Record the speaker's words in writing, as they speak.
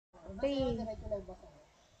3.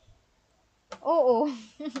 Oo.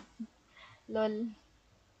 Lol.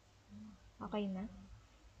 Okay na.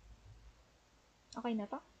 Okay na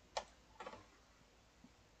to?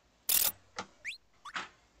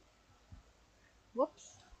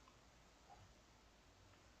 Whoops.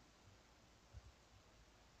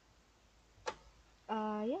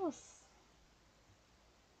 Yes.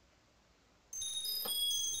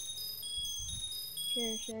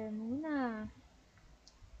 Share muna.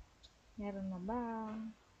 Meron na ba?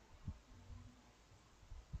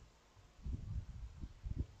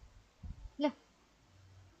 Lah.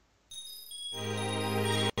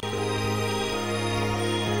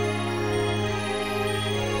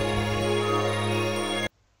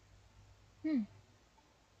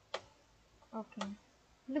 Okay.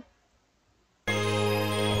 Look.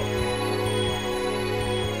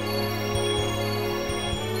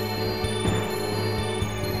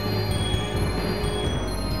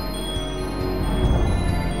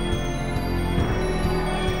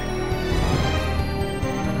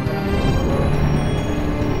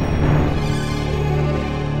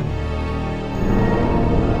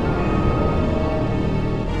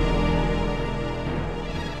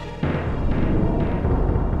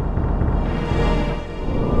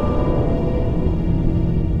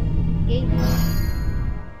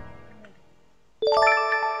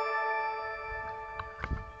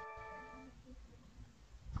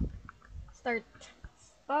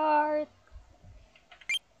 Start.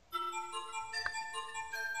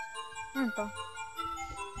 Ano to?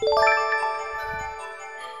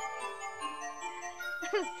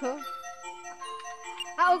 Ano to?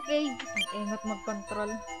 Okay. Ang ingat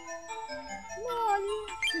mag-control. Lol.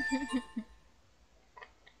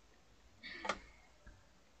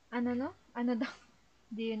 Ano no? Ano daw?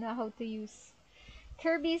 Do you know how to use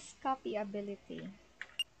Kirby's copy ability?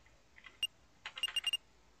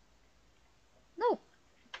 No.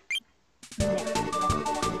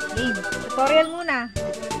 Game. Tutorial muna.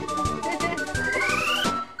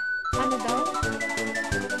 Ano daw?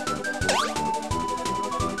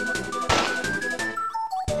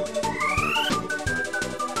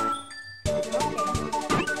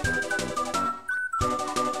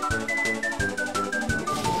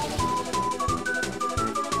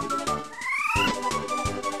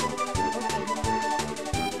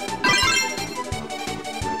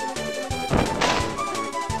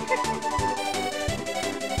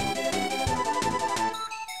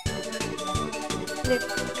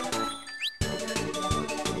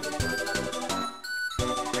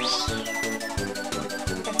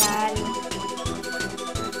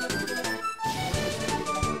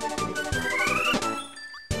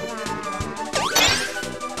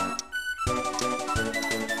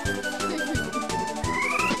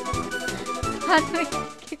 Ano yung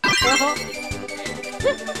kick ko?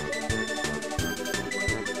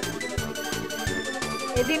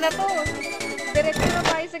 Eh di na to. Diretso na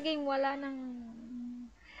tayo sa game. Wala nang...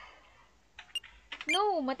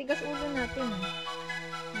 No! Matigas ulo natin.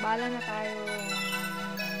 Bala na tayo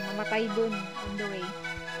mamatay dun on the way.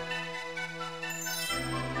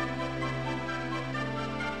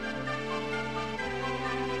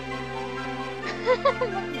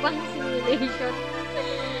 Mukbang simulation.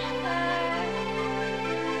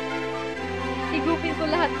 Higupin ko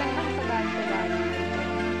lahat ng nakasagaan.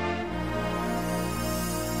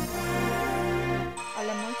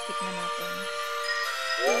 Alam mo, skip na natin.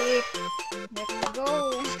 Skip. Let's go.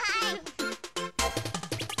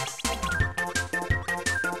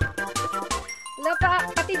 Wala pa,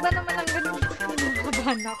 pati ba naman ang ganito?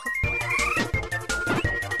 Nakabahan ako.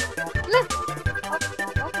 Wala.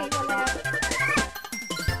 Okay, wala.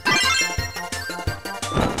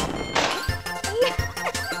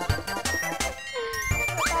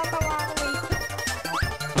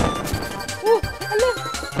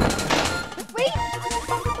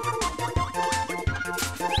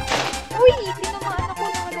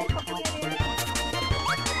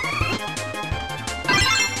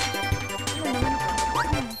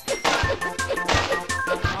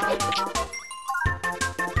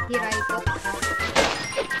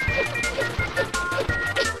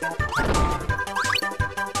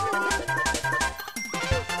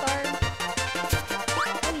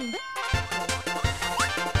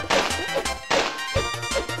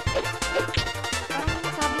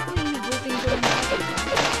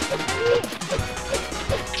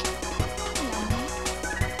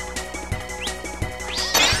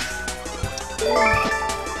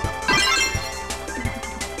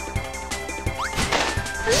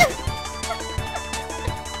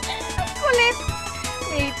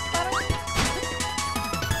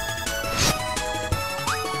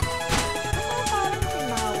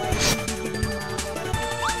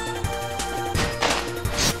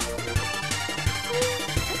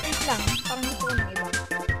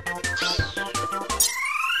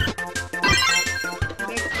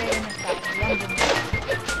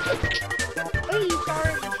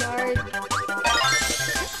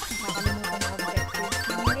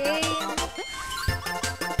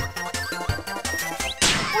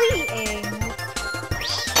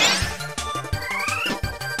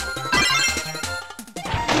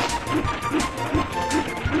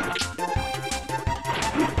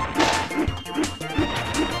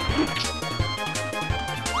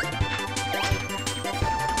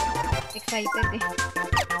 excited eh.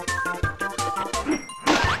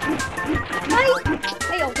 Ay!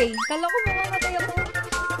 Ay, okay. Kala ko mamamatay ako.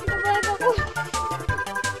 Nabahan ako.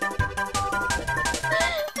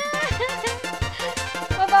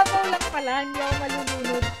 Mababaw lang pala. Hindi ako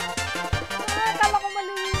malulunod. Kala ko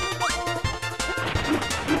malulunod ako.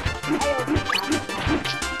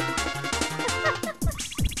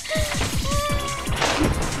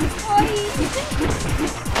 Ay, okay.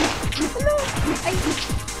 Ay! Hello! Ay!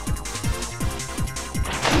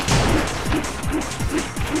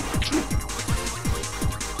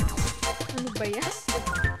 Ano ba yan?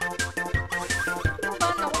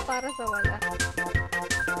 Nabahan ako para sa wala.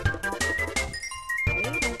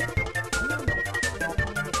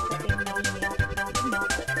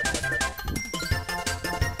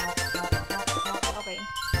 Okay.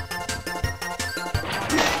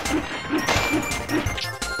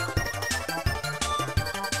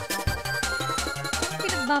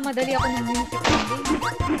 Pinagmamadali ako ng music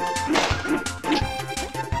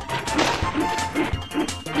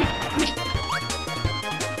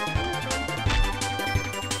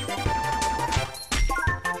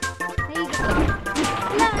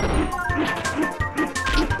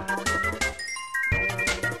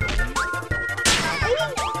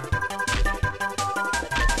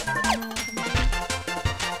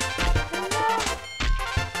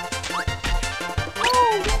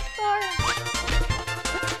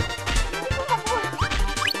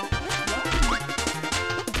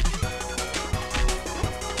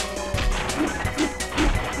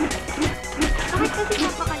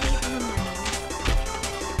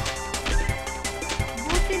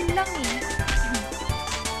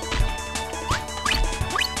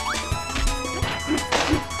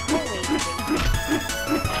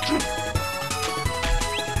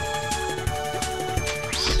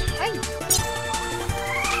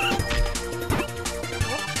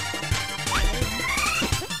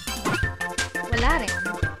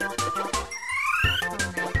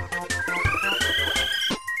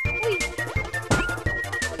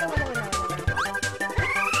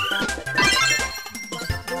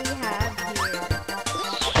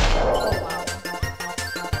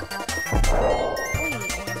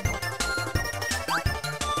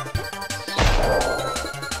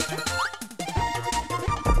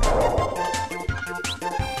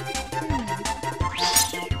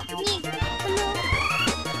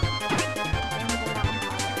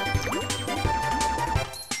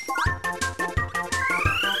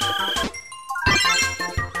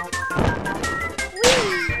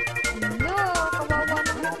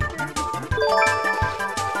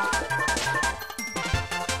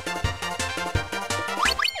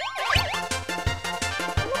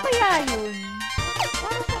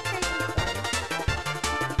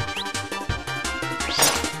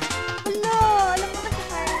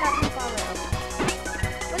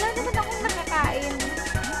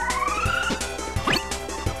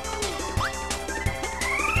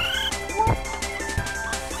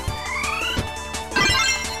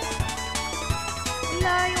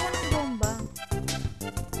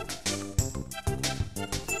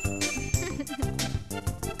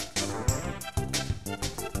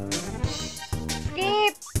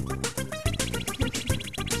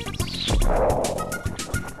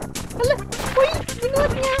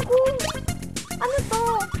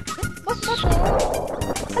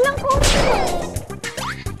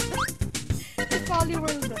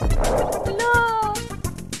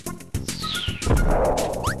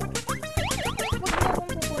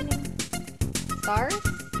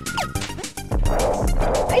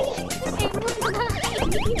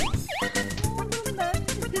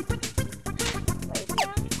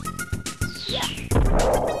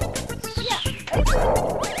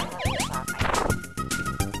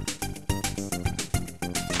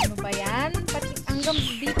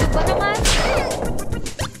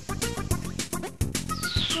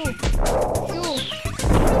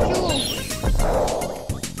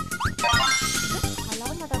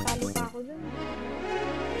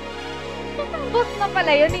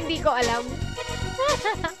hindi. Yun, hindi ko alam.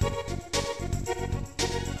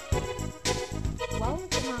 Wow,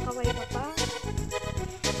 kumakaway pa pa.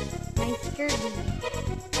 Nice Kirby.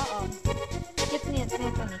 Oo. Cute neto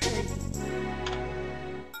ni Kirby.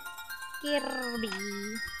 Kirby.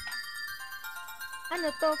 Ano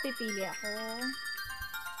to? Pipili ako.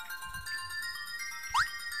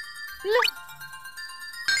 Look!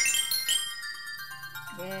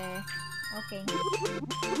 Yeah. Okay.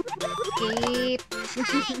 Skip.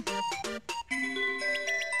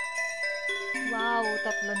 Wow,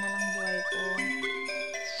 3 na lang buhay ko.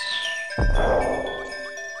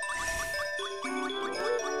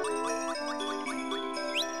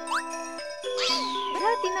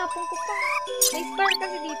 tinapon ko pa. May star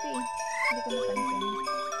kasi dito eh. Hindi ko napansin.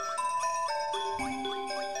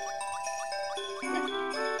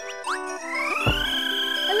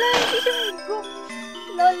 Ala, hindi siya maigo.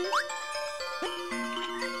 Lol.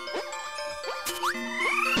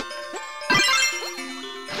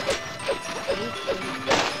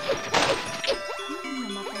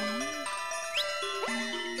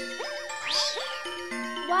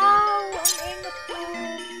 Wow! Ang engot ko.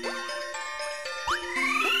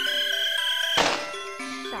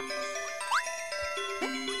 Shucks.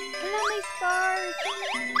 Wala, may stars.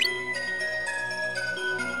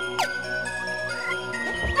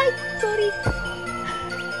 Ay! Sorry!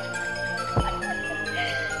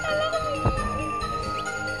 Alam ko may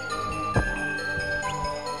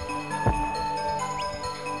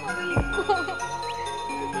aray ko.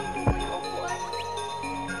 Dito mo yung upuan.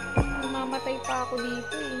 Mamamatay pa ako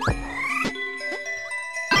dito eh.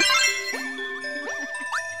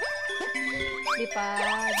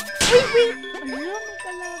 Lipad. Uy, wait! Ala, may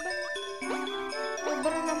kalaban.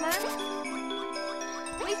 Sobra naman.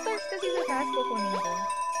 May stars kasi sa taas ko kunin ko.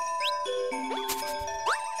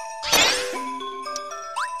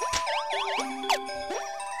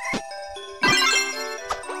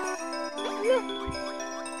 Ala.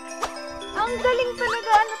 Ang galing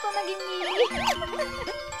talaga. Ano to naging mili?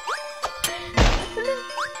 Ala.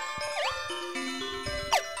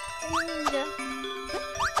 Ayun ninja.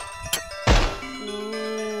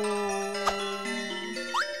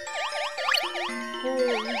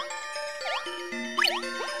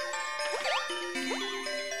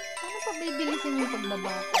 Paano pa bibilisin yung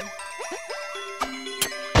pagbaba ko?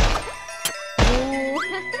 Oh!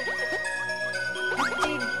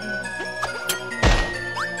 Active.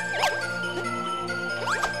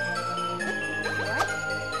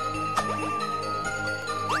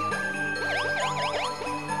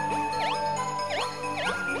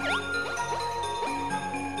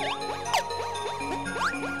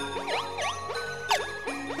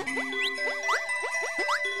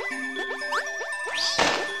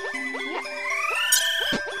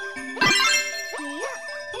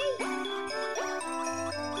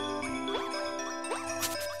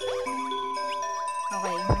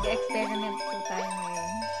 Okay, mag-experiment po tayo ngayon.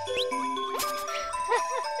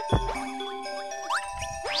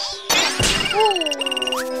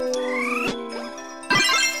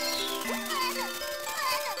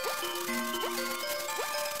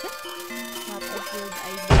 Not a good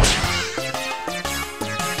idea.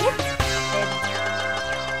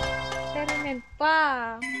 Experiment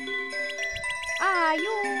pa.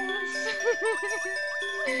 Ayos!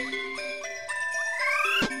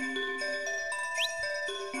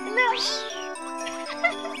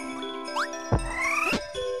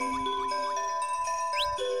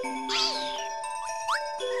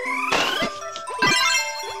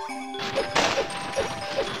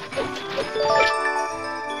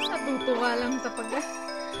 Natutuwa lang sa pag...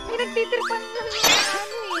 Pinagtitripan lang yung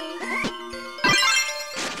ano eh.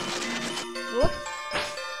 Whoops.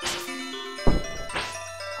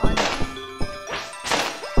 On.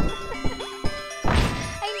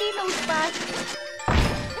 Ay, hindi nose pass.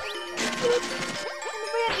 Ano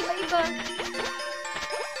ba yan? Iba-iba.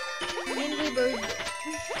 Angry bird.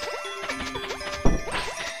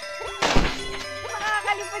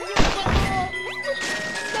 Makakalipad yung ko.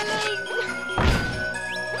 Galing.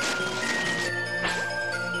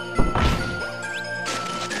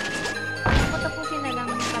 Matapusin na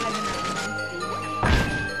lang talaga natin ang stage.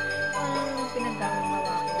 Anong pinaggawa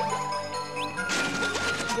ko?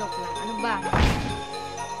 Joke lang. Ano ba?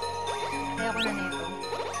 Ayoko na neto.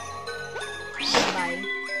 Goodbye.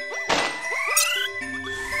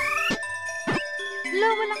 Wala,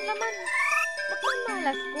 walang laman. Ba't ang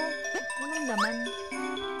malas ko? Walang laman.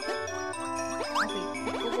 Okay,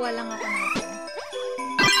 kukuha lang ako nito.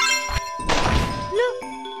 Wala,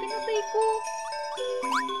 pinatay ko.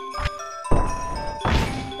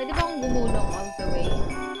 Pwede ba akong gumulong all the way?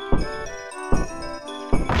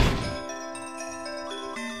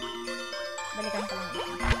 Balikan ko lang ito.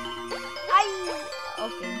 Ay!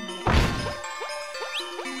 Okay,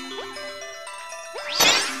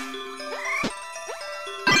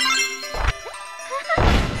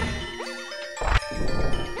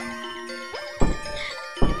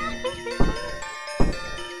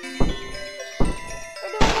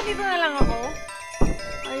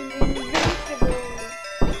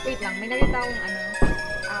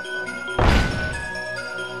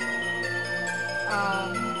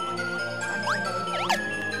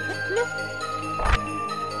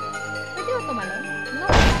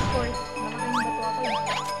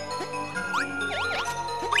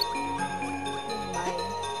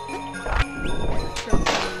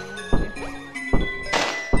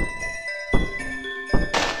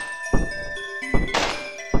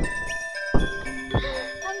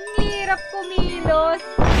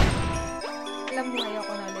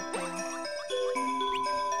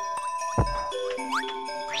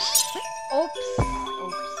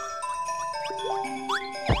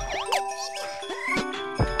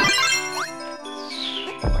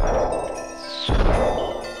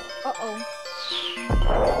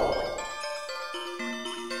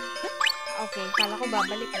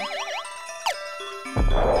 babalik eh.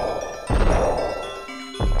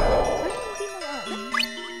 Ay, hindi mag-aan.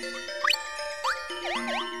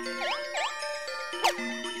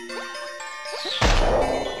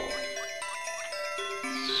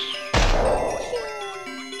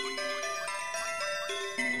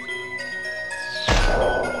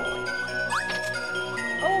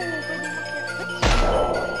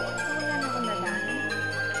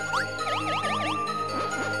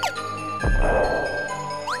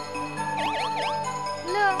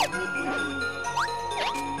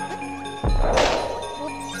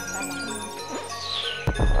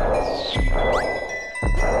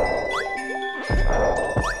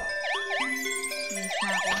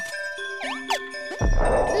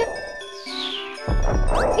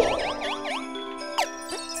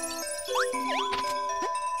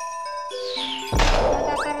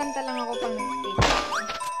 Natataranta lang ako pag nag-stay.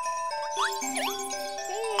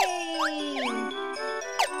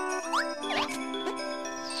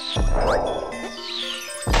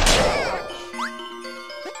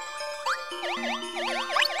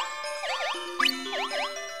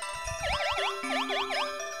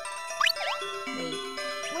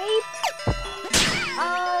 Wait!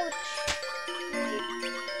 Ouch! Wait.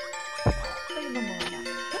 Tayo ba muna?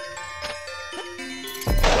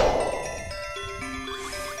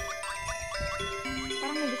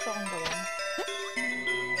 Parang may gusto akong gawin.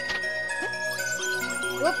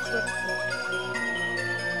 Whoops!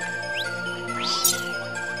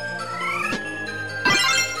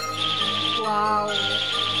 Wow!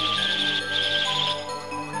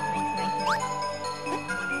 Nice.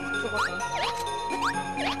 Gusto ko to.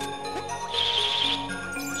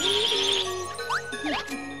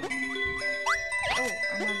 Oh,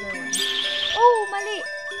 another one. Oh, mali!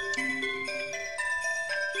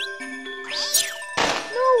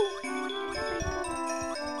 No!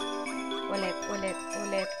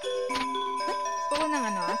 Ulit. Gusto ko ng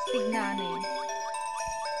astig na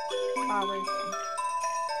powers.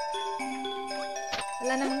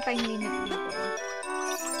 Wala namang time limit dito.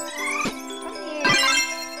 Come here.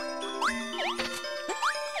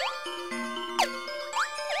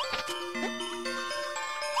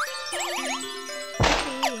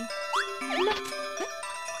 Okay. Wala.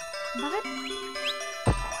 Bakit?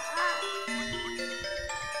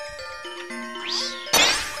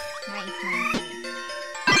 Nice.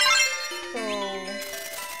 So,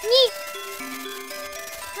 Nick!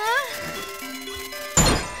 Ha?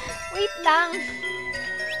 Wait lang.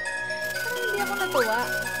 Parang hindi ako natuwa.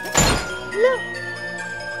 Look!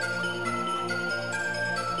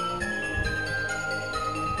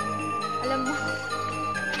 Alam mo.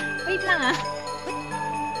 Wait lang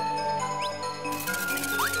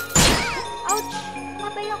Ouch!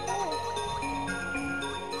 Matay ako.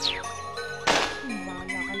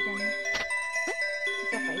 Bahala ka dyan.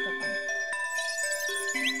 Isa pa.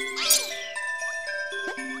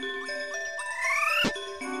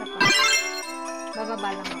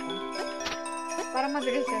 Bababa lang ako. Para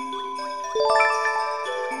mag-reset.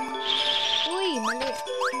 Uy, mali.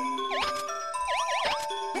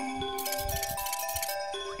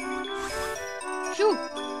 Shoo!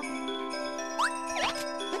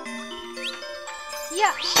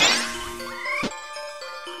 Yeah!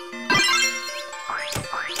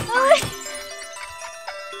 Ay!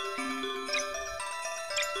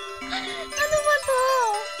 Ano ba to?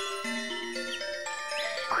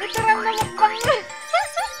 Literal na mukbang na.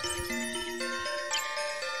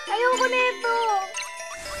 Ayoko nito.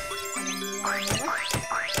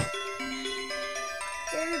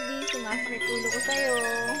 Kirby, sumasakit ulo ko sa'yo.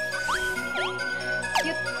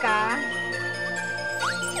 Cute ka.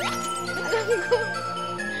 Alam ko.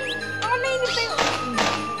 Ako nainip sa'yo.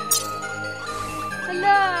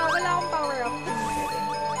 Hala, wala akong power up.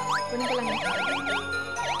 Kunin ko lang yung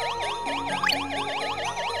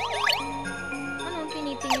anong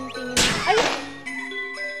tinitingin-tingin? Ay!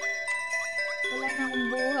 Wala na akong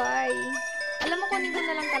buhay. Alam mo, kunin ko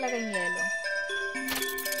na lang talaga yung yellow.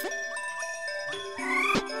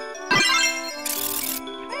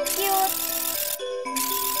 Ay, cute!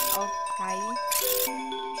 Okay.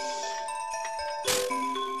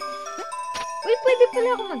 Uy, pwede pala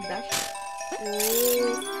ako mag-dash. Oh.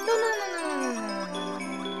 No.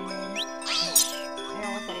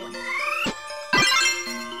 Ayaw ko sa'yo.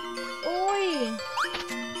 Uy!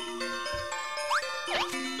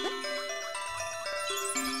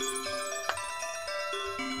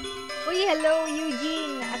 Uy, hello,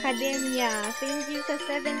 Eugene Academia. Thank you sa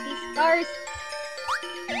 70 stars.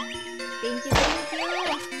 Thank you.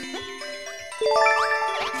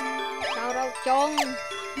 Shout out, Chong.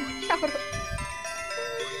 Shout out.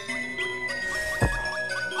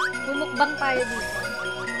 Bumukbang tayo dito.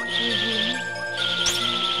 Eugene.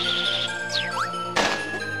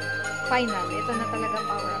 Final. Ito na talaga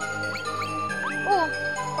power up. Oh!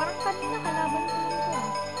 Parang kanina kalaban ko lang ito.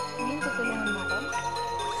 Ngayon, tutulungan mo ako.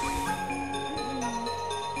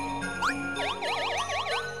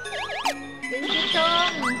 Thank you,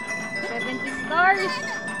 Chong! 70 stars!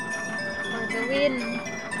 For the win.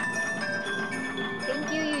 Thank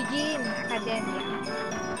you, Eugene. Academia.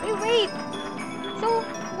 Hey, wait! So,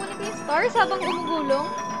 kukunin ko yung stars habang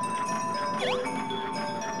gumugulong?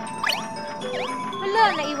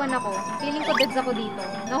 Wala, naiwan ako. Feeling ko deads ako dito.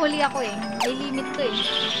 Nahuli ako eh. May limit to eh.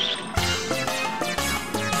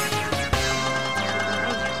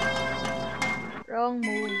 Wrong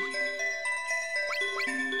move.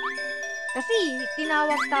 Kasi,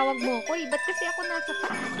 tinawag-tawag mo ko eh. Ba't kasi ako nasa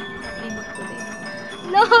taas? Nalimot ko din.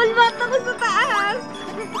 LOL! Ba't ako sa taas?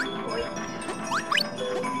 Uy!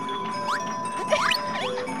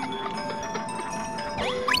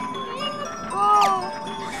 Oh!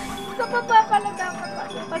 Sa baba pala dapat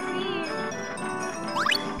ako kasi.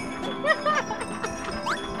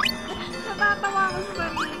 Natatawa ako sa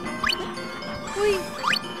sarili. Uy!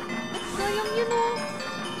 Sayang yun oh.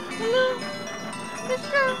 Hala! Ano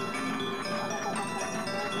siya?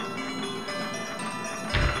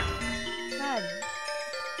 Sad.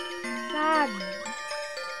 Sad.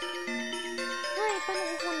 Ay, paano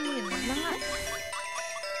kukunin yun? Mga...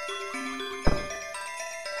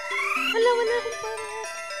 Hala, wala akong parang.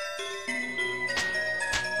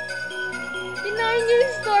 Pinahin niyo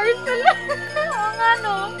yung stars. Hala. Oo nga,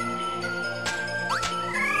 no?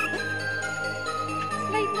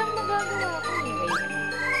 Slide lang magagawa ko eh. Wait.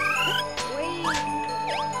 Wait.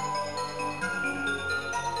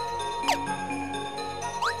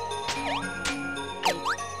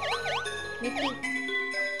 Mickey.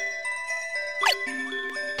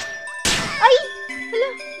 Ay! Hala,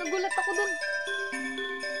 nagulat ako dun.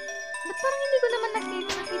 Ba't parang hindi ko naman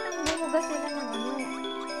nakita bumuga sila ng ano?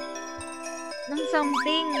 Ng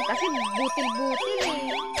something. Kasi butil-butil eh.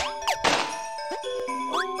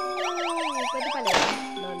 Oh, pwede pala yun.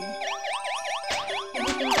 Lol.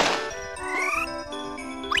 Butil ko.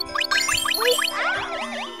 Wait! Ah!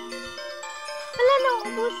 Hala,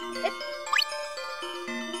 naubos.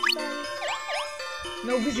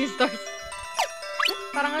 Naubos yung stars.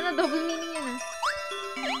 Parang ano, double meaning yan ah.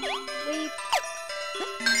 Wait.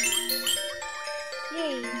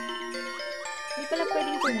 Yay. Hindi pala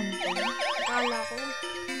pwedeng pumunta. Akala ko.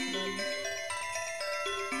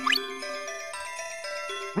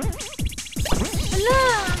 Hala!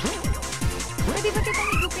 Pwede ba kitang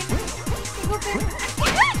higupin? Higupin.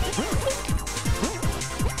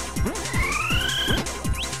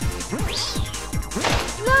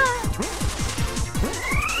 Hala!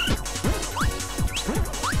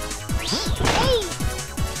 Hey!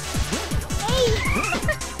 Hey!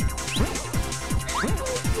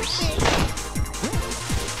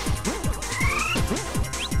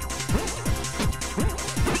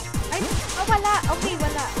 Ay, oh, wala. Okay,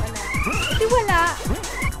 wala. Hindi wala.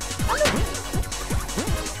 Ano?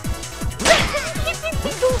 Hindi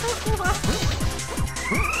ko nakuha.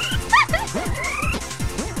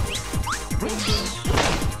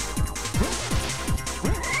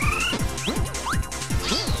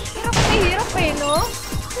 Hirap eh, no?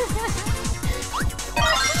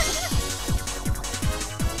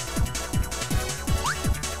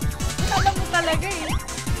 Alam mo talaga eh.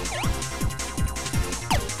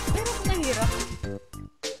 Hirap na hirap.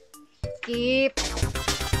 Skip.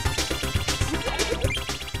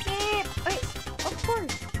 Skip. Ay, of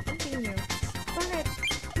course. Continue. Bakit?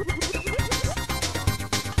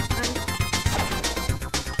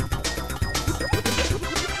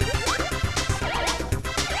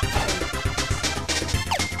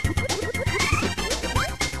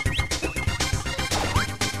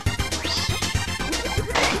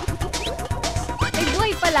 May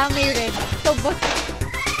buhay pala, may red. So, boss.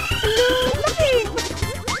 Hello, laki.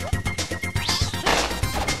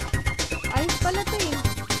 Ayos pala to eh.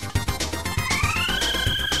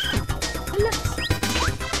 Hala.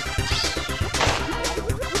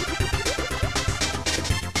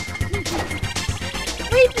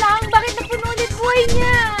 Wait lang, bakit napuno ulit buhay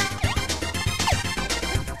niya?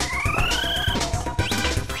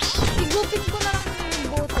 Igupin ko na lang yung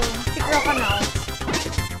boto. Si Crocodile.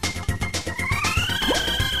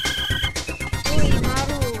 Uy,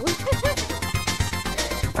 Maru.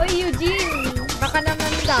 Uy, Eugene. Baka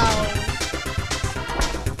naman daw.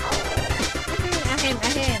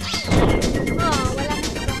 Ahem. Oh, walang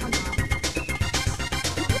Crocodile.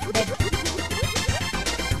 Dead.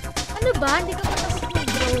 Ano ba? Hindi ka matapos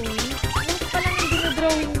mag-drawing? Ano pa lang yung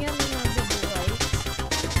dinodrawing niya ng mga bubuhay?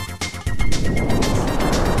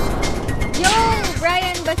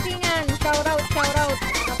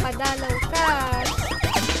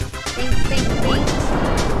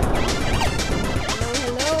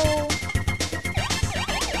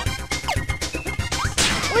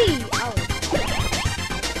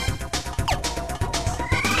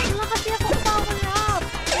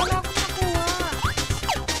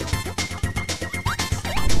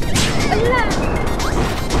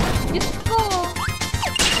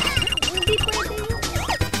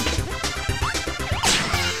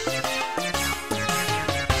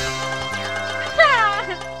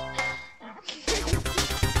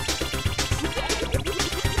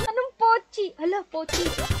 Pochi.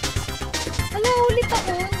 Ala, ulit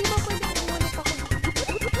ako. Hindi ba pwedeng umulit ako?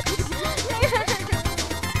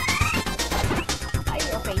 Ay,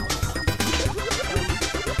 okay.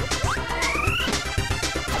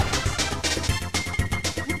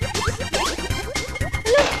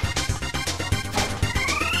 Ala!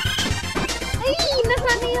 Ay,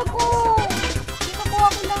 nasanay ako. Kinukuha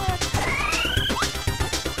ko lahat.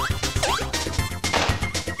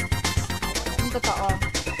 Ang totoo.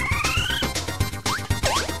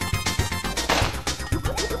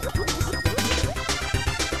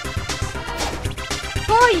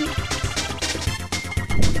 Hoy!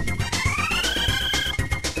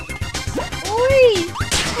 Uy!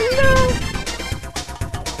 Hello!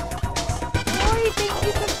 Uy, thank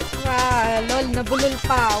you so much. Lol, nabulol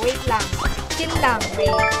pa. Wait lang. Chill lang.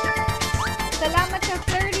 Wait. Salamat sa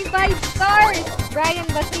 35 stars! Brian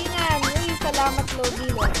Basingan. Uy, salamat,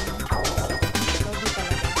 Logi. Logi talaga.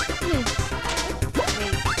 Wait.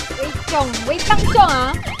 Wait, Chong. Wait lang, Chong,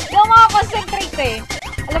 ha? Hindi ako makakonsentrate, eh.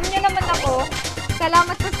 Alam niyo naman ako.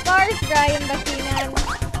 Salamat sa stars, Brian Basingan.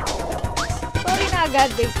 Sorry na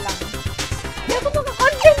agad. Wait lang. Hindi ako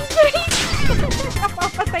makakonsentrate.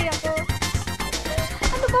 Napapatay ako.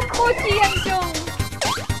 Ano bang pochi yan, Chong?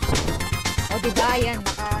 O, diba? Yan.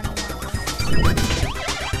 Naka-ano na ako.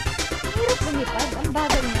 Ang hirap lumipad. Ang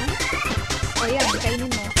bagal niya. O, yan.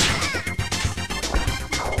 Kainin mo.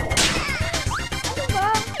 Ano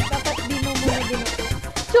ba? Dapat di mo muna binuto.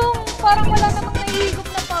 Chong, parang wala namang nahihigop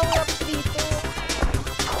na power-ups dito.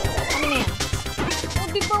 Ano na yan? O,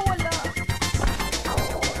 diba wala?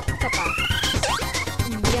 Isa pa.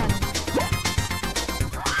 Yan.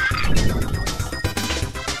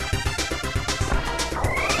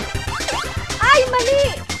 Ay,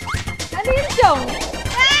 mali! Ano yun, Chong?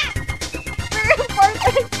 Ah! Very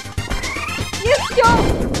important. Yes, Chong!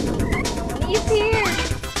 He's here.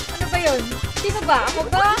 Ano ba yun? Sino ba? Ako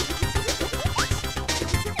ba?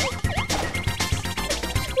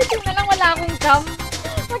 Buti na lang wala akong cam.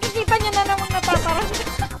 Makikita nyo na namang natatarang.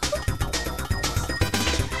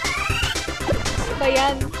 Ano ba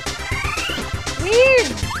yan? Weird!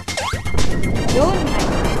 Yun!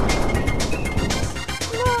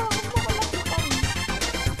 Wala, huwag mo kalakitan.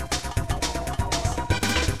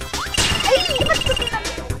 Ay! Ba't ko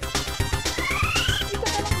tinanong? Isa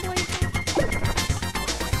na lang buhay ko.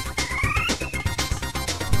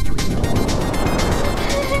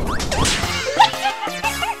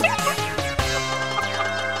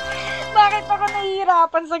 Bakit ako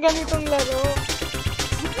nahihirapan sa ganitong laro?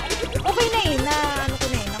 Okay na eh, ano ko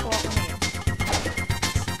na eh, nakuha ko na eh.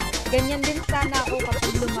 Ganyan din sana ako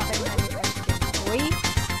kapag lumaki na rin. Uy!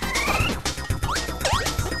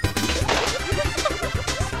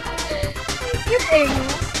 Ang cute eh, no?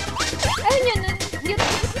 Ayun yun, cute.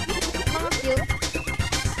 Mga cute.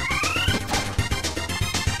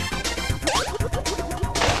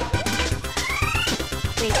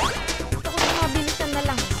 Wait. Gusto ko na mabilisan na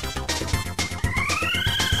lang eh.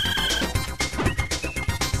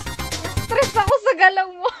 Stress ako sa galaw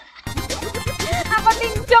mo. Ako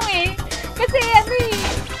din, Chong eh. Kasi ano eh.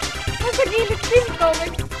 Nasa gilid din ko.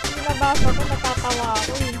 Nabasa ko, natatawa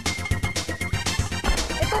ako eh.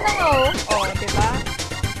 Ito na nga oh. Oh, diba?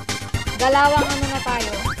 Galawang ano na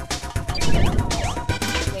tayo.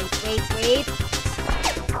 Wait.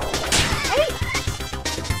 Ay!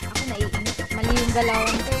 Ako naiinit. Mali yung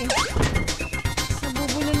galawan ko eh.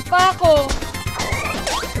 Nabubulol pa ako.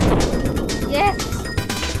 Yes!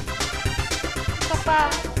 Ito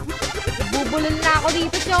pa. Nabubulol na ako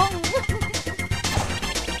dito, Chong.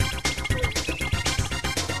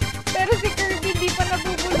 Pero si Kirby di pa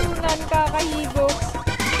nabubulunan. Kakahigo.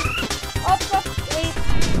 Ops, wait.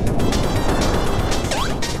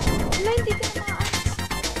 Wala, hindi ka na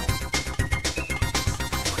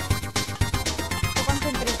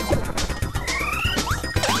concentrate mo.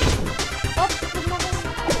 Ops, huwag mo kong...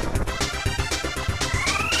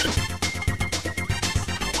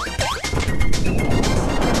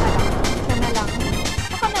 Isa na lang.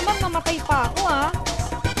 Baka naman mamatay pa ako, ha?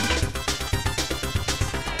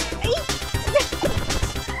 Ay!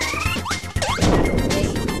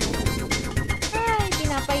 Ay,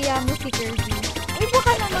 pinapaya mo si Kirby. Uy,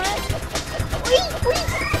 baka naman. Uy!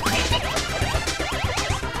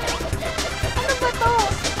 Ano ba to?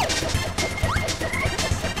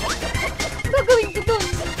 Gagawin ko dun.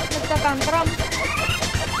 Nagtatantram.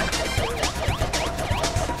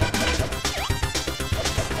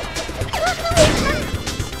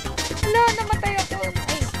 Wala, namatay ako.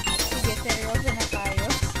 Ay, sige, seryoso na tayo.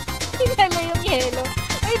 Hinalo yung yelo.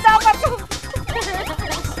 Ay, dapat to.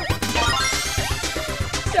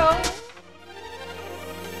 Chong.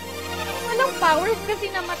 Walang powers kasi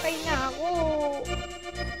namatay na ako.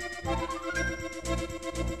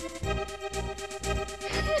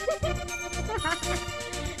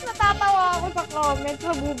 Natatawa ako sa comments.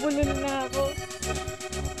 Mabubulol na ako.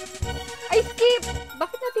 Ay, skip!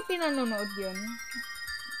 Bakit natin pinanonood yun?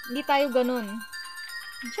 Hindi tayo ganun.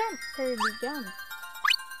 Jump, Kirby, jump.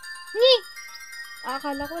 Ni!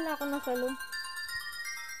 Akala ko wala akong nasalo.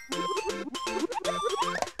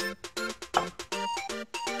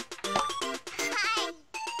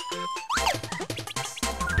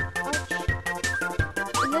 Ouch.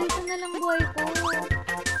 Ito na lang buhay ko.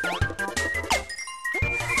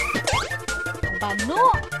 Bano!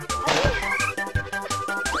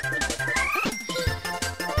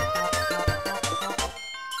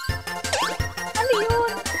 Ano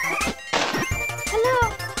yun? Hala!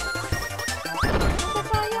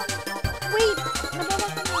 Nasasayang. Wait!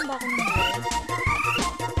 Nabawasan mo ba ako ng buhay?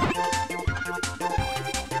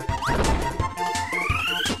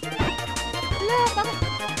 Hala! Bakit?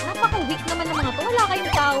 Napaka-weak naman ng mga to. Wala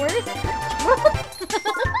kayong powers?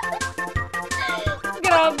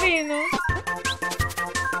 Grabe, no?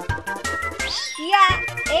 Yeah!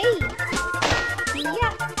 Ay!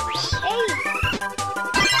 Yeah! Ay!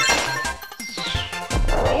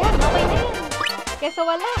 Ayan, okay na yan. Kesa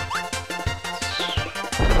wala.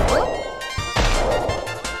 Oh?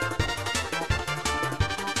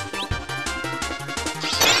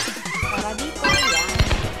 Para dito, yan.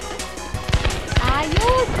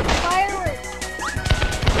 Ayos! Fireworks!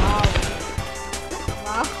 Wow!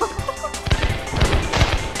 Wow!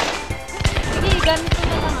 Sige, ganito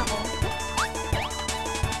na lang ako.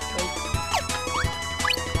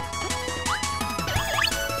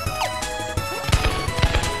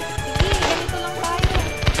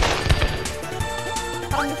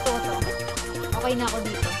 Okay na ako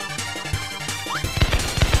dito.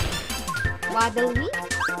 Waddle D?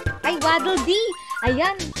 Ay, Waddle D!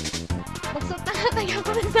 Ayan! Magsuot na tayo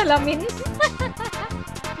ako ng salamin.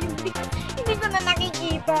 hindi ko na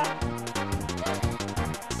nakikita.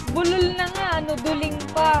 Bulol na nga, ano, duling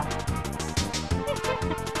pa.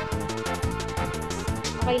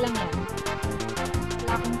 Okay lang yan.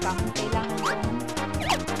 Wala akong cam. Kailangan ko.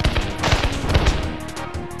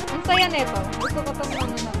 Ang saya neto. Gusto ko itong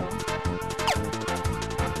ano na to.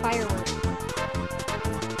 Fireworks.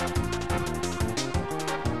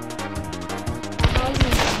 Bawal mo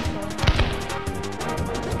yung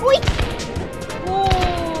Uy!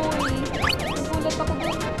 Uy! Nagulat ako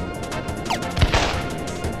doon.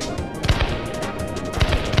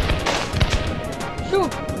 Shoo!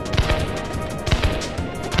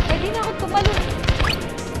 Pwede na ako tumalon.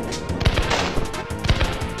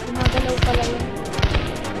 Gumagalaw pala yun.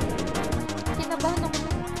 Kinabahan ako.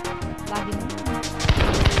 Lagi mo.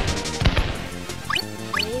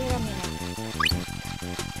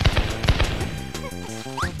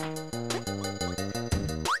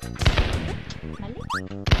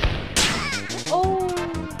 Oh!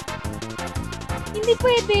 Hindi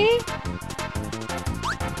pwede!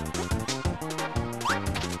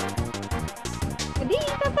 Hindi,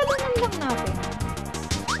 tatalunan lang natin.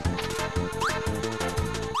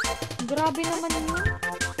 Grabe naman yun.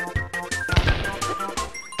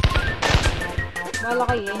 Wala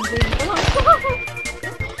kayo, enjoy ko lang.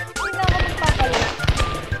 Hindi na ako magpapalit.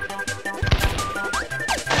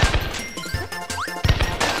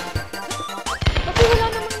 Kasi wala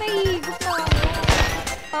namang nahihigop na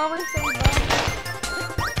power sa iba.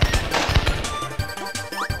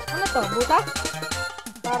 Ano to? Butas?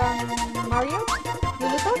 Parang Mario?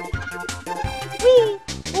 Lulusot? Wee!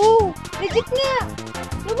 Oo! Legit nga!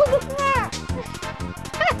 Lubusot nga!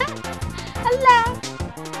 Hala!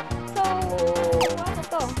 So, ano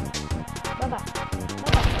to? Baba.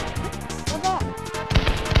 Baba. Baba.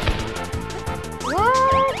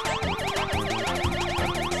 What?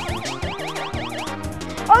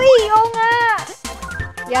 Oy! Oo nga!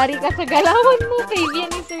 Yari ka sa galawan mo, kaibigan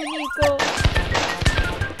ni Sir Nico.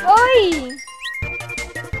 Oy!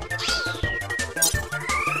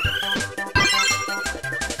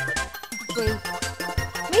 Wait.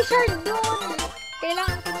 May shard doon!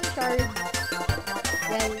 Kailangan ko ng shard.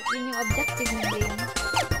 Well, yun yung objective ng game.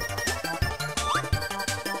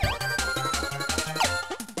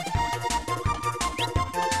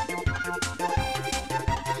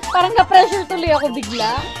 Parang na-pressure tuloy ako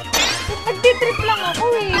bigla. Nagtitrip lang ako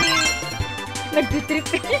eh. Nagtitrip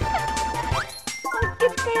eh. Ang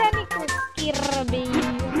cute kaya ni Kirby.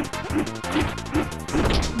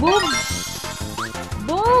 Boom!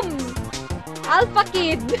 Boom! Alpha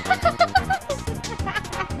Kid!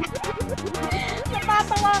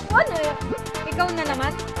 Napatawa ko. Ano? Ikaw na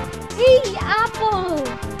naman? Hey, Apple!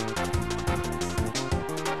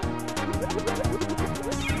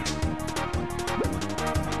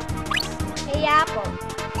 the apple.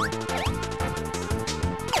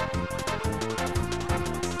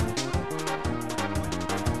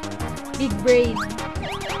 Big brain.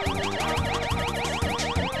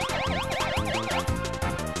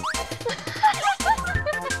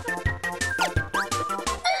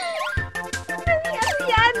 Ano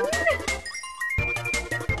yan?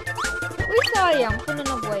 Uy, sayang. Puno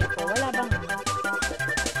na buhay ko. Wala bang ano?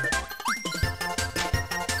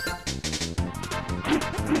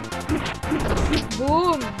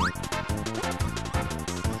 Boom!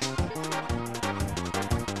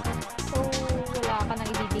 So, wala ka nang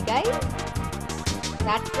ibibigay?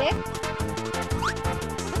 That's it?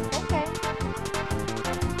 Okay.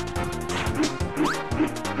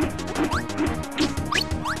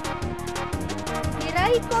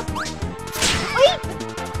 Hiray ko. Uy!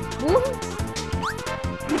 Boom!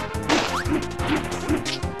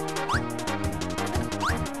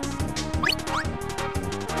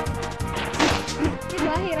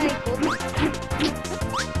 Diba, hiray ko?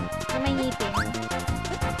 Na may ngipin.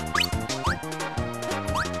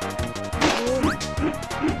 Boom!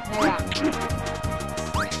 Wala.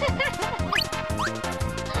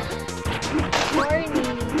 Corny.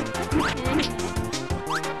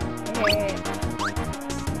 Okay.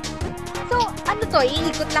 So, ano to?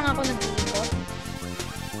 Iikot lang ako nag-iikot?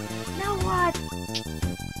 Now what?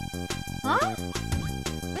 Huh?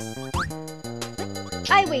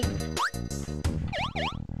 Ay, wait.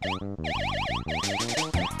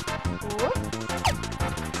 Oops.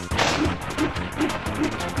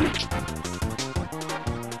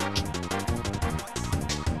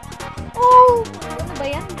 Oh! Ano ba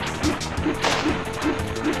yan?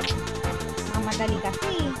 Madali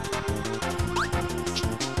kasi.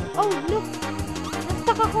 Oh, look!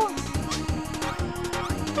 Nastak ako.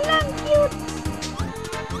 Hala, ang cute!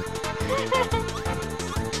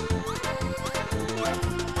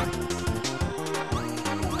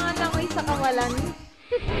 Kumalangoy sa kawalan.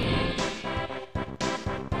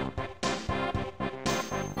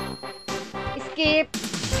 Skip!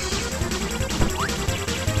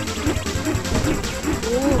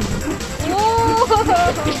 Oh! Oh!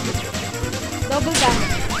 Double down.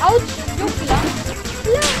 Ouch! Joke lang.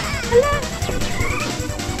 Hala! Hala!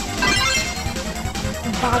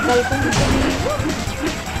 Ang bagal kong dito.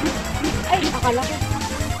 Ay, akala ko.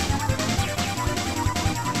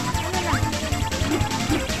 Ano na?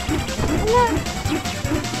 Hala!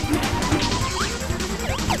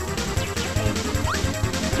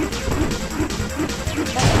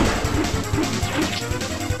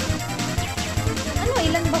 Ano,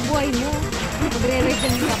 ilan ba buhay mo?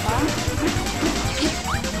 Magre-regen ka pa?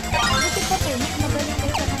 Buti pa to, mas magaling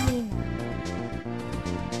kayo sa kanina.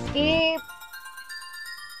 Skip!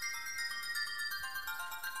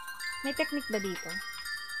 May technique ba dito?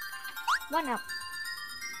 One up.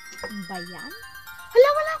 Ano ba yan? Hala,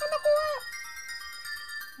 wala akong nakuha!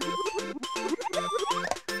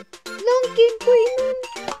 Long game ko yun!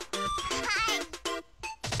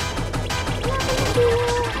 Wala akong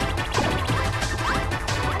nakuha!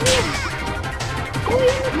 Ano yan? Uy,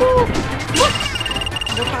 ano to? What?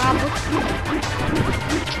 Bukabot.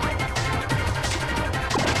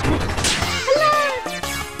 Hala!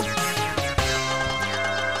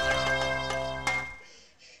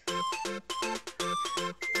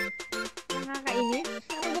 Nakakainis.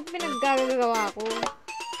 Ano ba pinaggagawa ko?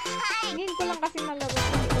 Ngayon ko lang kasi malaro.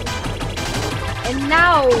 And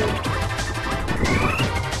now!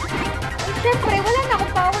 Ay, syempre, wala na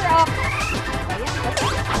akong power up. Ayan, kasi.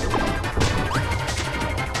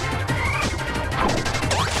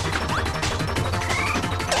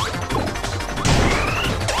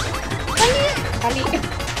 Bali.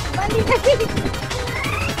 Bali kasi.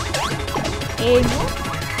 Eh, mo?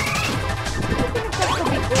 Ano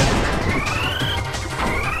pinagsasabi ko?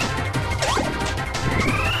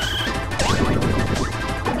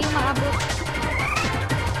 Hindi maabot.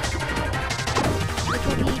 Ito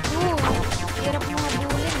dito. Hirap mo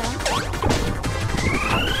habulin, ha?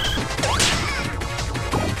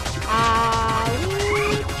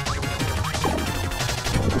 Awit.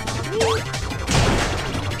 Awit.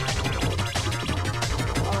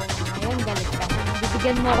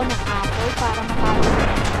 Bigyan mo ako ng apple para makalo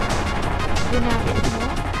ginamit mo.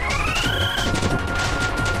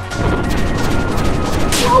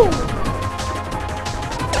 Wow!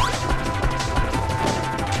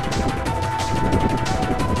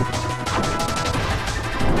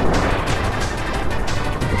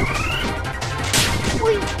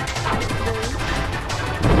 Uy!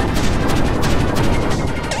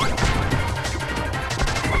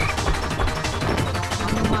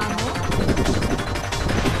 Mano-mano?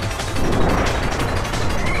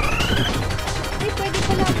 Ay, pwede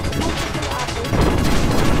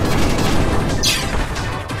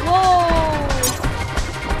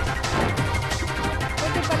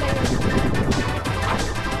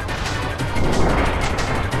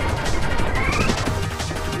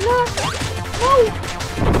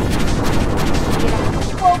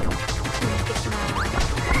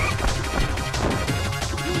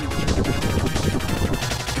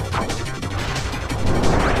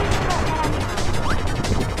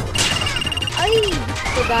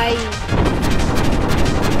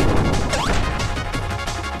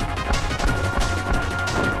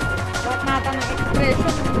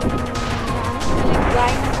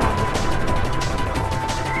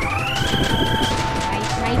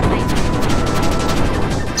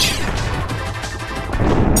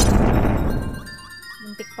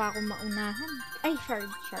pa ako maunahan. Ay, shard.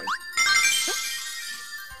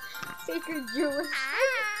 Sacred Jewel.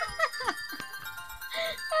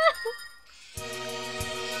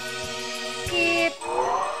 Skip.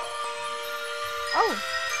 Oh.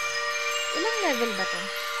 Ilang level ba to?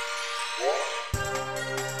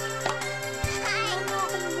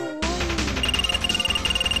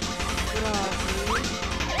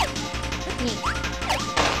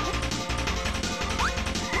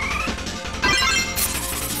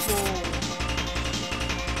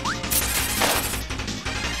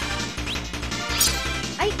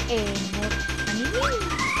 Ay, emot. Ano yun?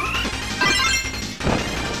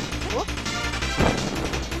 Oh?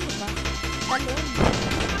 Ano ba? Talon.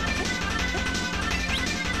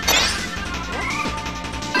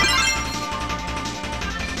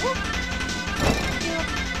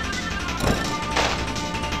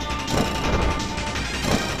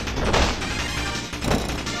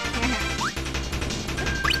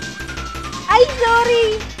 Ay,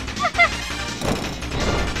 sorry!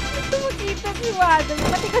 Tumakita si Wado.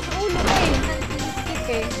 Matigas ulo ko eh. Nag-skip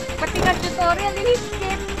eh. Patigas tutorial,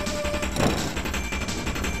 skip.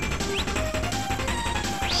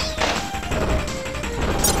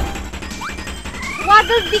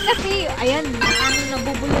 Waddles din kasi. Ayan,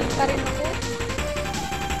 nabubulol pa rin ako.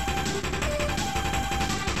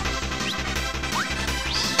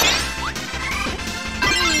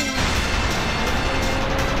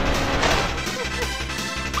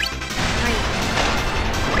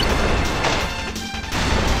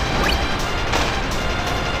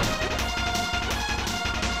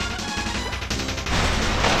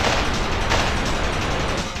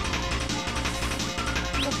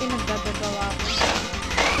 Pinaggagawa ko.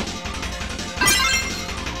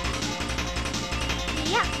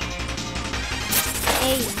 Yeah.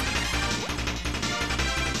 Hey.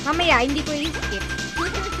 Mamaya, hindi ko i-skip.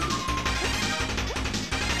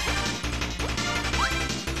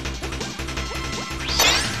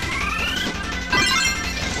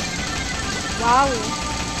 Wow.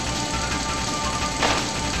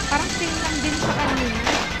 Parang same lang din sa kanina.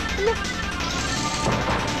 Hello.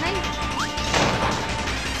 Nice.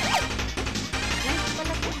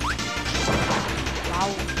 Wow,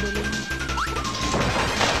 galing.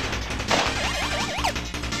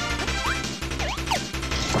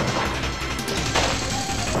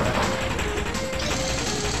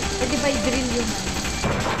 Pwede ba i-drill yun?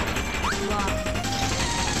 Wow.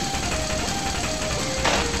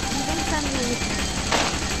 Hanggang sa minute na.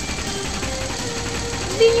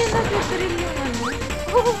 Hindi niya nag-drill yung ano.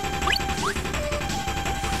 Oh!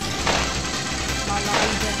 Bala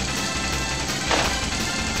kayo dyan.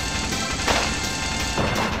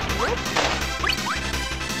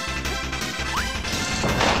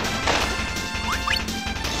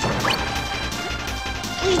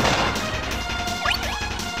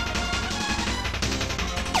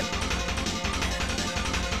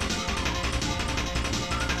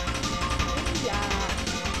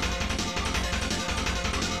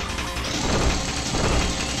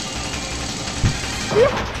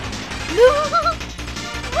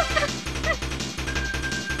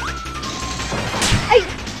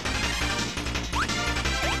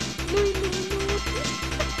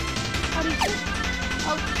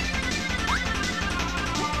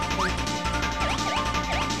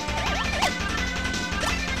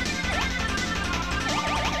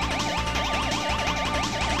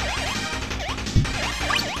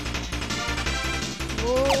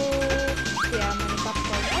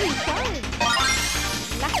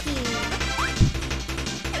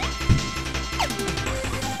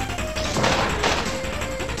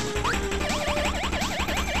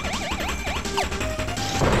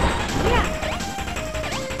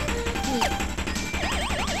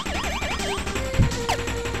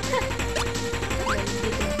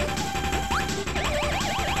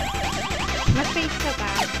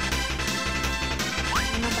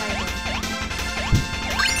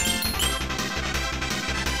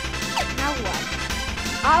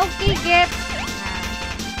 Okay, get.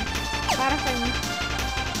 Para sa inyo.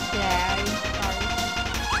 Yeah, sorry.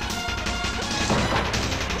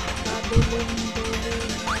 Duling.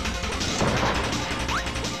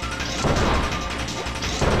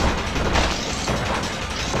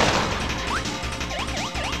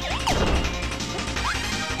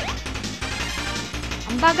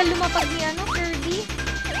 Ang bagal lumapag ni Kirby.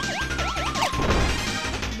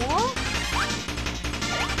 Mo?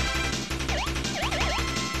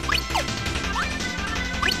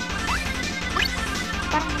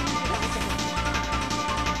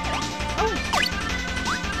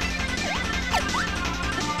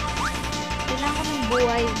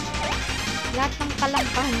 Buhay. Lahat ng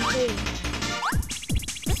kalampahan ko eh.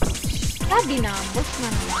 Sabi na, boss na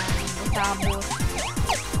naman. Boss.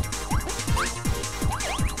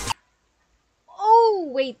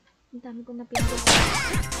 Oh, wait. Ang dami ko na pinto.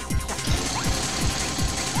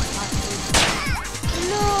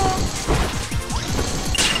 Hello.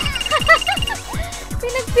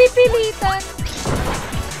 Pinagpipilitan.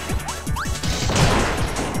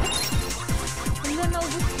 Hello,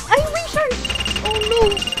 naubos. Ay, wait, Shards. Oh,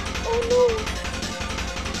 no. Oh, no.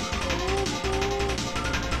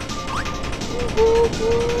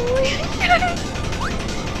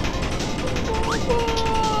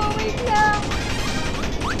 Wait lang.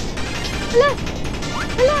 Hala!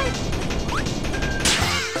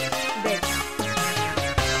 Dead.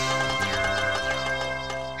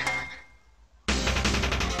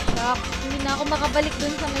 Shock. Hindi na ako makabalik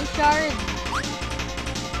dun sa may shard.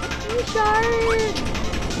 May shard!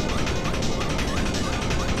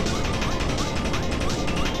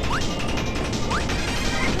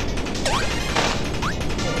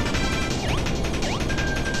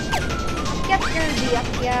 Akyat, Kirby.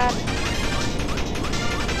 Akyat.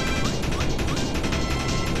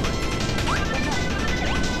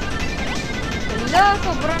 Hala,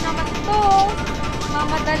 sobra naman to.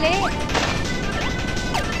 Mamadali.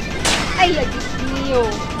 Ay, agis niyo.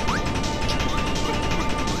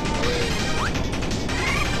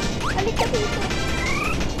 Alik ka dito.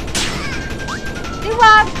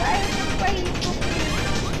 Diwag! Ay, paikot.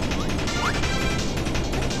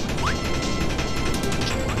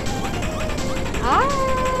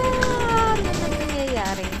 Ano na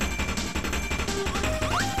nangyayari?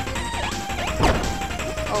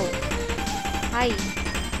 Oh. Hi.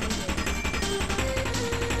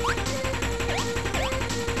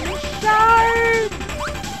 Shards!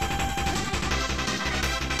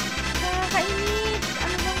 Nakakainis.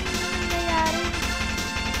 Ano bang nangyayari?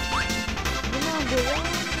 Ginagawa.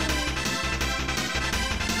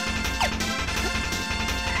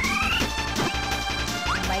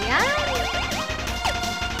 Ano ba yan?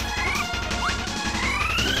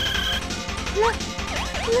 Hala!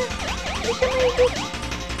 Hindi ka maigit.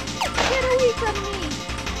 Get away from me!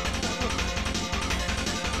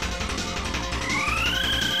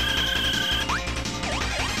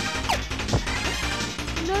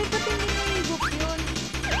 Loy, ba't hindi naigop yun?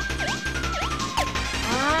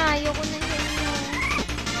 Ayoko na sa inyo.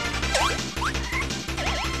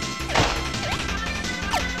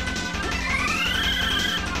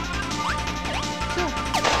 So.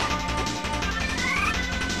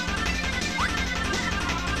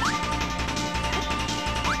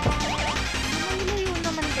 Malayo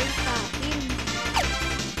naman kayo sa akin.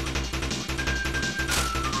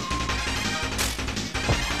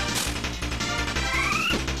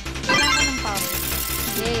 Kailangan ko ng power.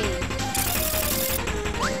 Yay!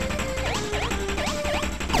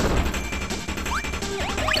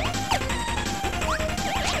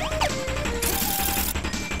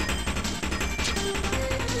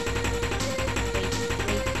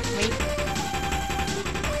 Wait.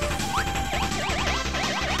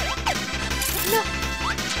 Look!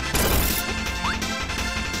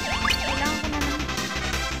 Kailangan ko na ng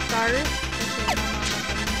stars kasi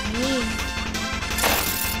mamamatay na ni.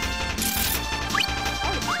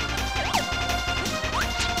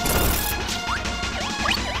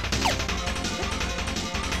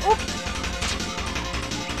 Oh!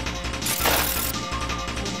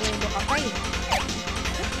 Bubuelo ka pa eh.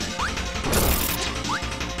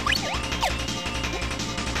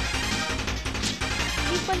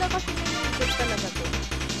 Hindi pala kasi naiikot talaga to.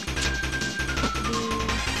 Hindi.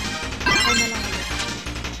 Ako na lang ulit.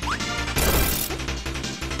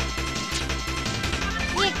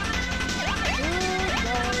 Nick!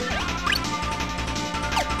 Goodbye.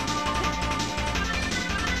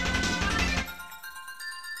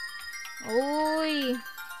 Uy!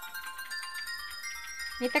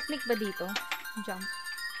 May technique ba dito? Jump.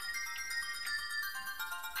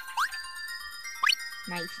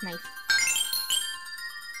 Nice.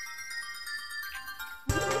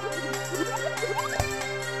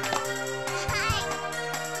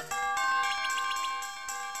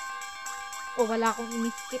 Oh, wala akong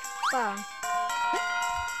ini-skip pa.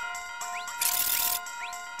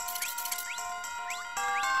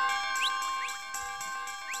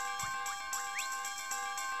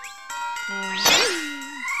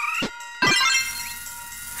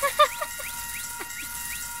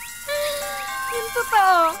 Yung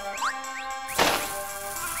totoo.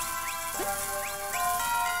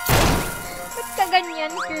 Ba't ka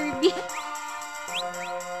ganyan, Kirby?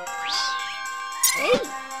 Hey!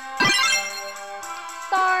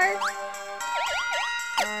 Star!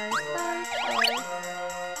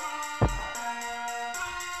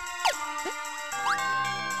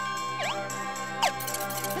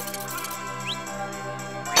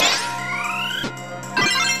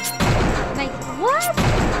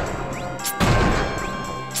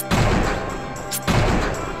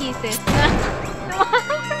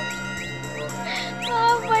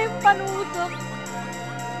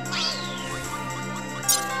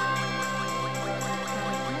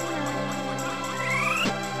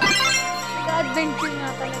 adventure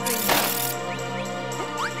nga talaga eh.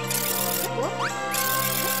 Whoop.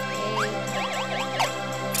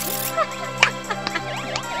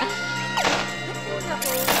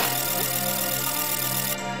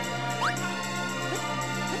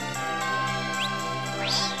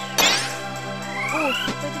 Oh,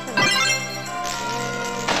 pwede pala.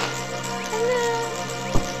 Hello.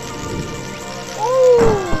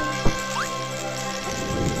 Oh!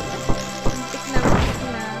 Muntik na, muntik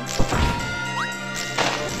na.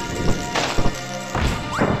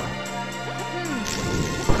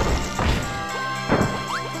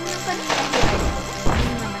 Kung yung kanina hiray,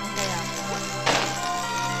 yun naman kaya.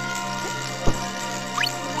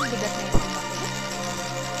 Ang bigat na yun.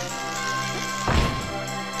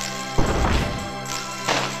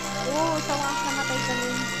 Oo, sa wakas namatay ka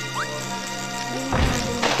rin.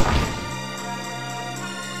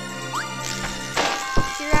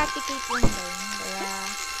 Eradicate lang daw. Kaya...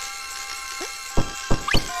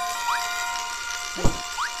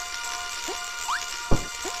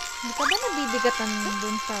 Hindi ka ba nabibigatan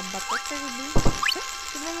dun sa bato, Kirby?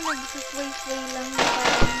 Tignan mo, nag-sway-sway lang na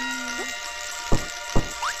parang...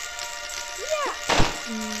 Yeah!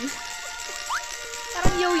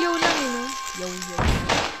 Parang yo-yo lang eh, no? Yo-yo.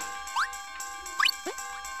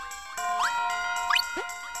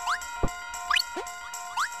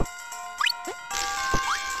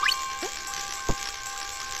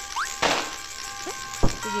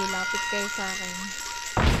 Sige, lapit kayo sa akin.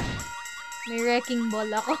 May wrecking ball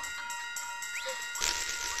ako.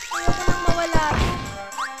 Ayoko nang mawala to.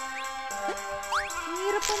 Ang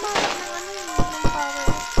hirap pumalag ng ano yung power.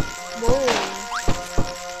 Whoa.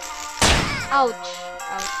 Ouch.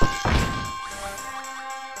 Ouch.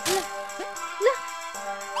 Hala. Hala.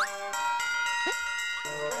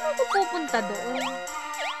 Saan ako pupunta doon?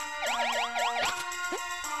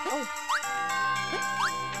 Oh.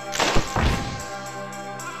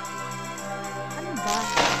 Ano ba?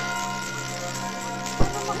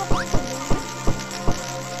 Paano makapunta doon?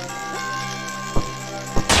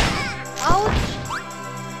 Ouch!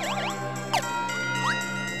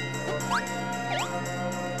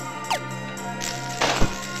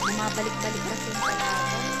 Bumabalik-balik kasi yung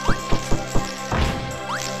kalaban.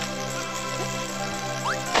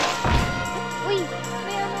 Uy!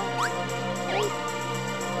 May ano? Uy!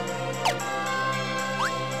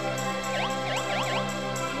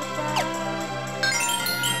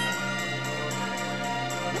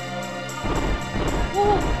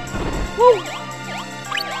 Wow! Wow!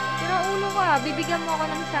 Tira ulo ka. Bibigyan mo ako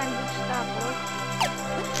ng sandwich tapos.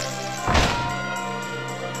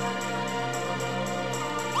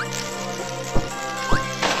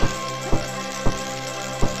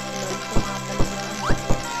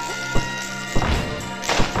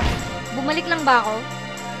 Bumalik lang ba ako?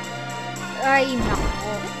 Ay,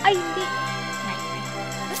 nako. Ay, hindi. Nice,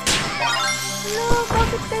 nice. Hello,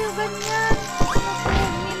 bakit kayo ganyan? Nakuha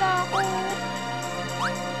nila ako.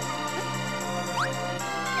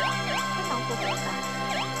 Saan ako pupunta?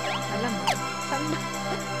 Alam mo, saan ba?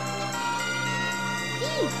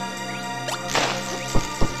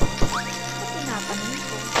 Ito tinatanong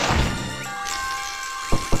ko.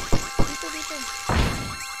 Dito, dito.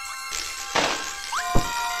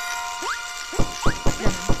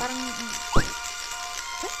 Parang...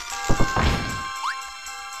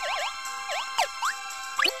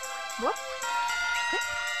 What?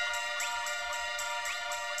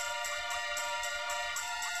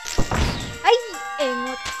 Ay!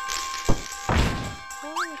 Engot!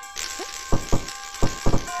 Oh.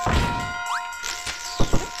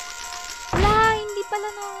 Wala! Hindi pala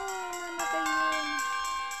namatay yun.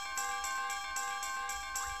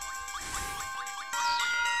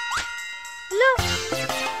 Wala!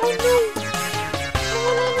 Oh no!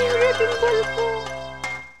 Nawala na yung wrecking ball ko.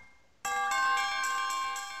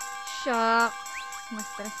 Shock.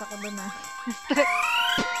 Mas-stress ako dun ah.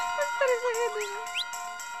 Mas-stress ako dun ah.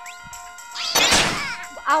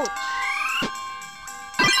 Ouch!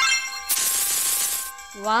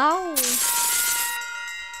 Wow!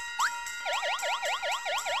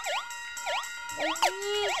 Ay,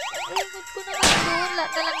 miss! Ay, ikot ko naman doon.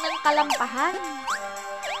 Lahat na lang ng kalampahan.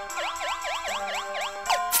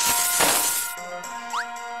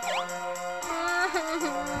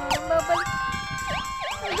 Babalik.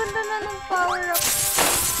 Ang ganda na ng power up.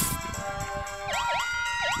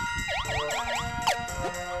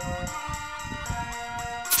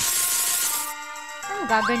 Ano,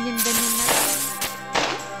 gaganyan-ganyan na.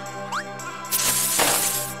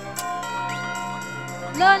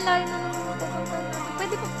 Layo na naman pupunta natin.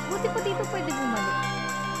 Pwede pa, buti pa dito pwede bumalik.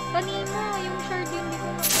 Kanina, yung shard yun, hindi ko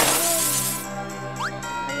nakuha.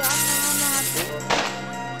 Hayaan na nga natin.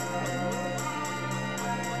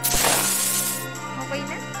 Okay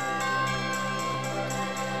na?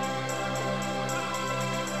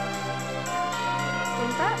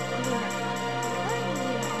 Punta? Hindi na. Ay,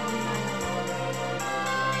 hindi na. Hindi na.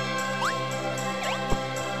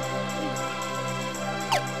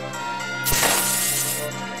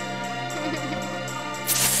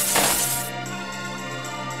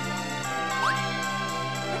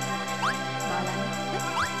 Bahala na.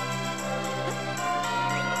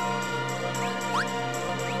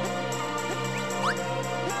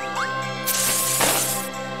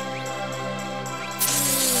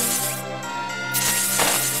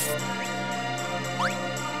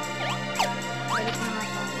 Balik na nga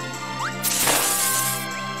tayo.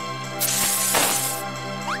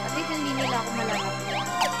 At least hindi nila ako malalapit.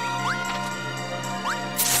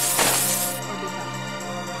 O, diba?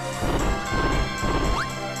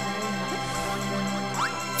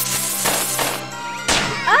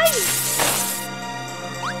 Ay!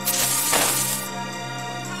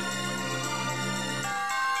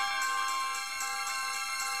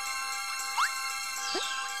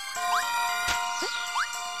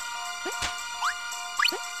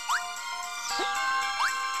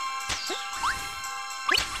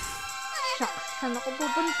 Shucks, saan ako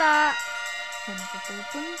pupunta? Saan ako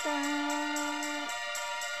pupunta?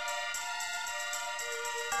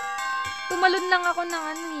 Tumalon lang ako ng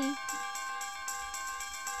ano eh.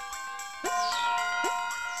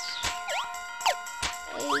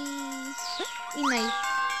 Ay, nice.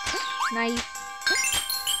 Nice.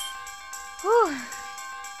 Whew.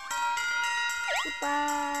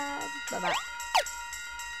 Sipad. Baba.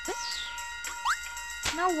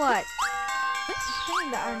 Now what? Saan yung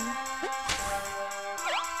daan?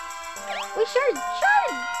 Uy, Shard!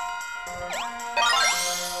 Shard!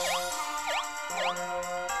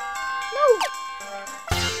 No!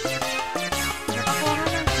 Nakakuha ka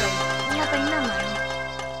ng Shard. Namatay naman.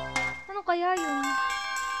 Ano kaya yun?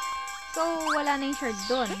 So, wala na yung Shard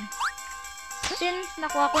doon. Since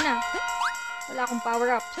nakuha ko na, wala akong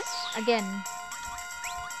power-ups. Again.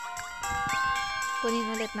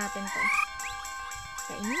 Kunin ulit natin to.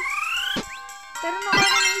 Kainis. Pero nakuha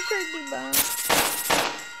ko na yung Shard, diba?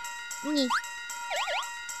 Ngi.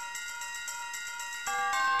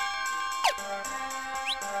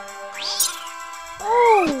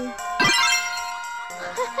 Oh!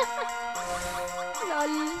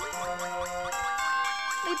 Lol.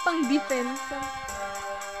 May pang defense.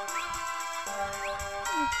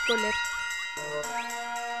 Ang kulit.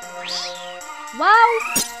 Wow!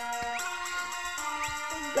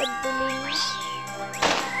 Ang gaduling.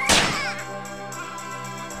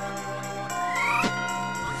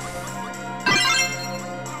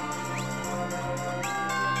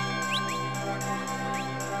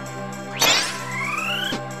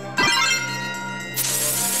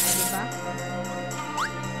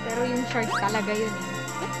 Pero yung Shard talaga yun eh.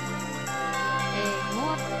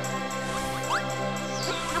 Ngot.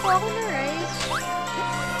 Nakuha ko na, right?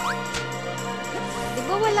 Di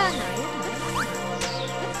ba wala na? Yun na.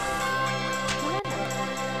 Wala na.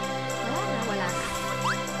 Wala na.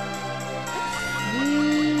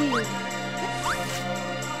 Yee.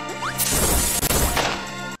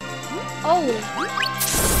 Oh!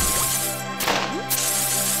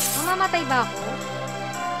 Mamamatay ba ako?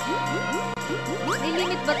 May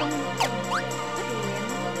limit ba tong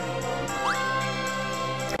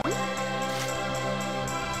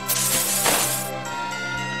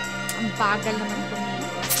ang bagal naman itong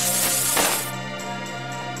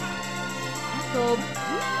so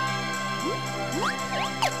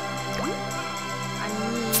ang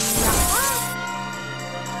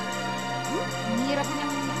hirap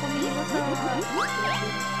niyang kumilo sa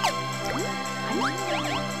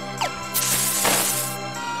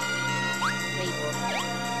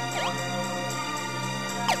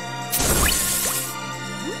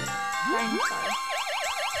Time star.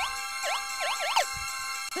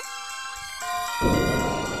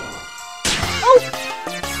 Oh!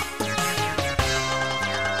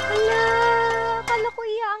 Hala! Akala ko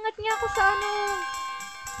iaangat niya ako sa ano.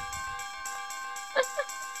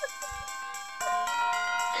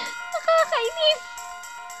 Nakakainis!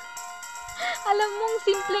 Alam mong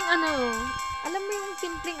simpleng ano. Alam mo yung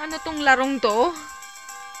simpleng ano tong larong to?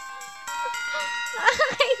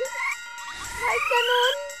 Nakakainis. Bakit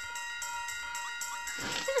ganun?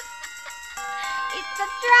 It's a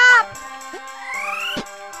trap!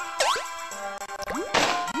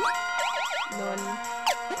 Lol.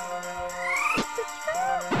 It's a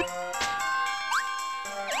trap!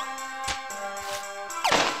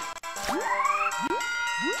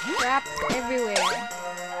 Traps everywhere.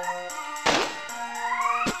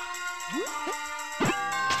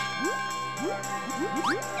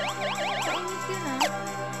 Kainis yun ah.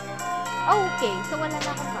 Okay, so wala na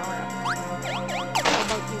akong power up. How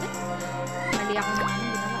about you? Mali ako na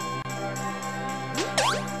ginawa.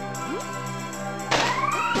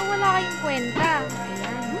 So wala kayong kwenta.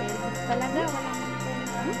 Ayan, very good talaga. Wala kayong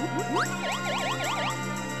kwenta.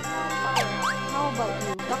 How about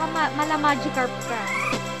you? Baka mala-magikarp ka.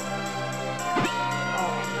 Oh,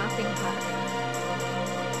 and nothing happened.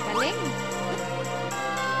 Galing.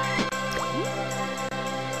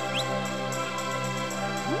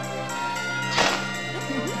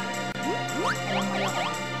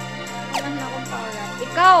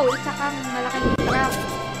 Ikaw, isa kang malaking trap.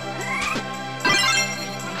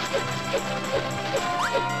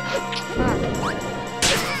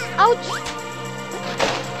 Ouch!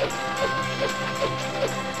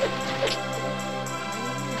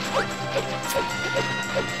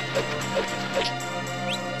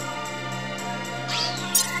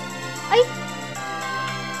 Ay!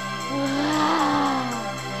 Wow!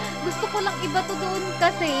 Gusto ko lang iba to doon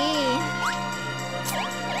kasi.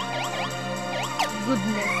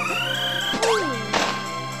 Goodness.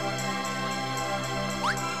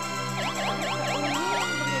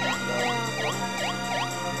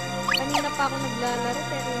 Kanina pa ako naglalaro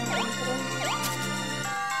pero yung control.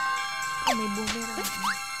 Oh, may boomerang.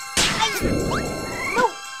 Ay! No!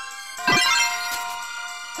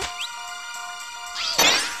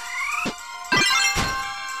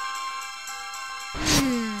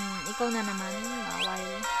 Ikaw na naman.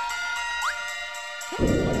 While.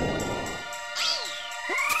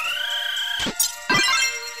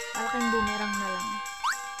 Malaking boomerang na lang.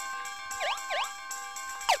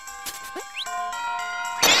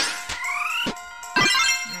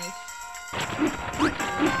 Nice.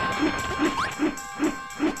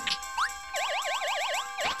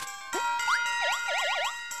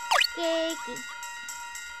 Cake.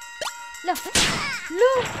 Look.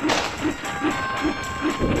 Look.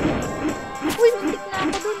 Uy, muntik na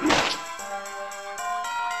ako dun.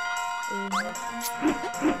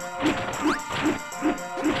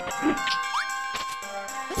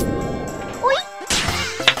 Uy!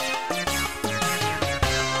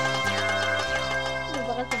 Ano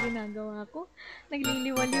ba kasi ginagawa ko?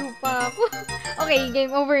 Nagliliwaliw pa ako. Okay,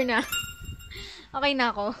 game over na. Okay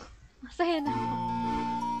na ako. Masaya na ako.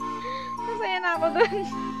 Masaya na ako dun.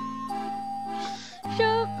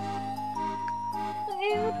 Shucks! Ang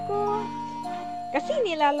emot ko. Kasi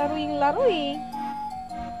nilalaro yung laro eh.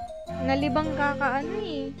 Nalibang kakaano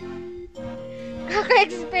eh.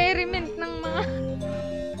 Kaka-experiment ng mga...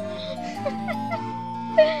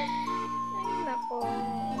 Ay, nako.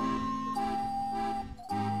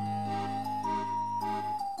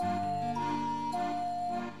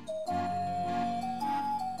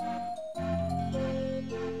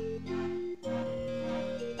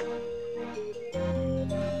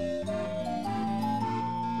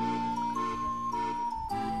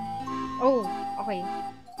 Oh, okay.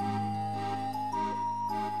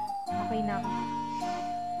 Okay na ako.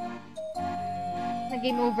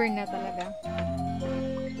 Na-game over na talaga.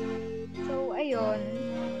 So, ayun.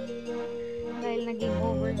 Dahil na-game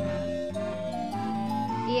over na,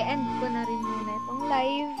 i-end ko na rin muna itong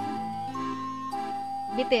live.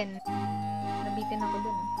 Bitin. Nabitin ako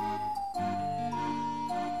dun.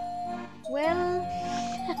 Well,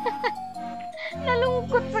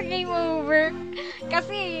 nalungkot sa game over.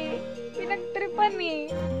 Kasi, pinagtripan eh.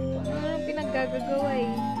 Ano pinaggagagawa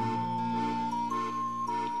eh.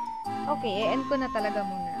 Okay, i-end ko na talaga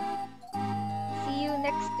muna. See you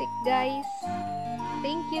next week, guys.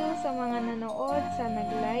 Thank you sa mga nanood, sa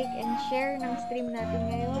nag-like and share ng stream natin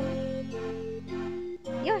ngayon.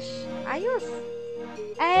 Yosh! Ayos!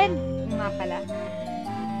 And, nga pala.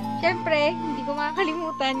 Siyempre, hindi ko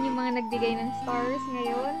makakalimutan yung mga nagbigay ng stars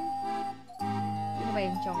ngayon. Sino ba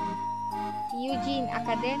yun, Chong? Si Eugene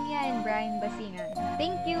Academia and Brian Basingan.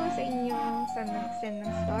 Thank you sa inyo sa nag-send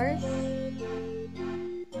ng stars.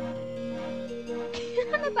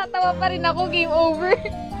 Natatawa pa rin ako, game over.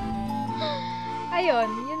 Ayun,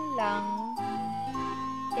 yun lang.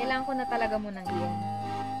 Kailangan ko na talaga munang iyan.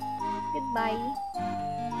 Goodbye.